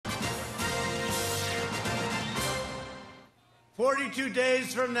42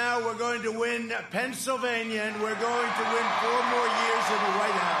 days from now, we're going to win Pennsylvania, and we're going to win 4 more years in the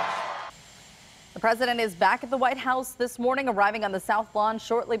White House. The president is back at the White House this morning, arriving on the South Lawn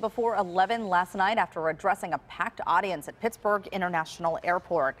shortly before 11 last night after addressing a packed audience at Pittsburgh International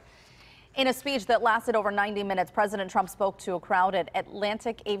Airport. In a speech that lasted over 90 minutes, President Trump spoke to a crowd at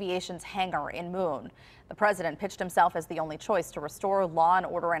Atlantic Aviation's hangar in Moon. The president pitched himself as the only choice to restore law and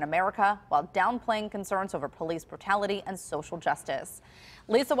order in America while downplaying concerns over police brutality and social justice.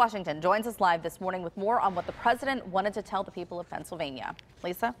 Lisa Washington joins us live this morning with more on what the president wanted to tell the people of Pennsylvania.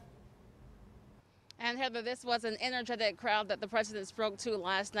 Lisa? And Heather, this was an energetic crowd that the president spoke to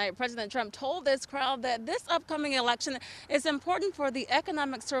last night. President Trump told this crowd that this upcoming election is important for the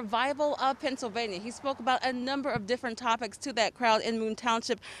economic survival of Pennsylvania. He spoke about a number of different topics to that crowd in Moon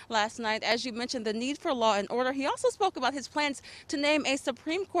Township last night. As you mentioned, the need for law and order. He also spoke about his plans to name a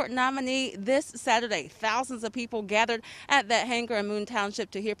Supreme Court nominee this Saturday. Thousands of people gathered at that hangar in Moon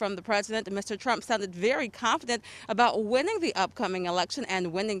Township to hear from the president. Mr. Trump sounded very confident about winning the upcoming election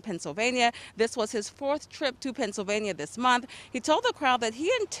and winning Pennsylvania. This was his 4th trip to Pennsylvania this month. He told the crowd that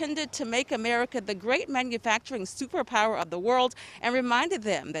he intended to make America the great manufacturing superpower of the world and reminded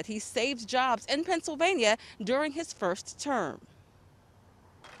them that he saved jobs in Pennsylvania during his first term.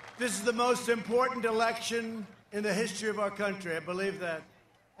 This is the most important election in the history of our country. I believe that.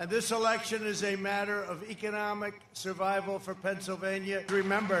 And this election is a matter of economic survival for Pennsylvania.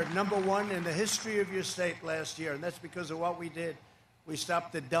 Remember, #1 in the history of your state last year, and that's because of what we did. We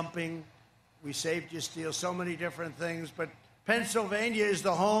stopped the dumping. We saved your steel, so many different things. But Pennsylvania is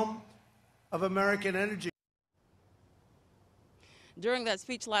the home of American energy. During that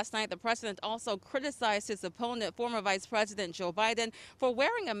speech last night, the president also criticized his opponent, former Vice President Joe Biden, for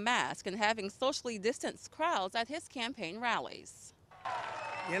wearing a mask and having socially distanced crowds at his campaign rallies.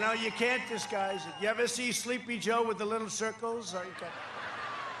 You know, you can't disguise it. You ever see Sleepy Joe with the little circles?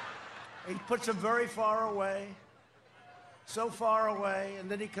 He puts them very far away. So far away,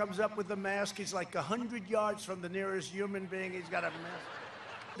 and then he comes up with the mask. He's like 100 yards from the nearest human being. He's got a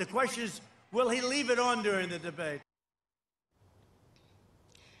mask. The question is, will he leave it on during the debate?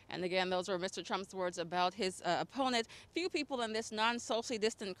 And again, those were Mr. Trump's words about his opponent. Few people in this non-socially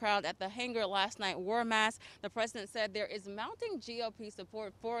distant crowd at the hangar last night wore masks. The president said there is mounting GOP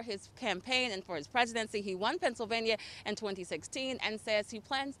support for his campaign and for his presidency. He won Pennsylvania in 2016 and says he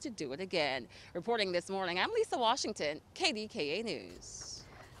plans to do it again. Reporting this morning, I'm Lisa Washington, KDKA News.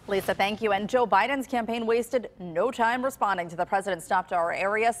 Lisa, thank you. And Joe Biden's campaign wasted no time responding to the president's stop to our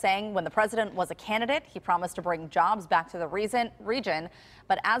area, saying when the president was a candidate, he promised to bring jobs back to the region.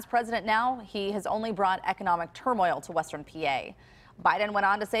 But as president now, he has only brought economic turmoil to Western PA. Biden went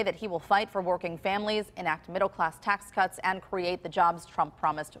on to say that he will fight for working families, enact middle-class tax cuts, and create the jobs Trump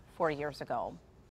promised 4 years ago.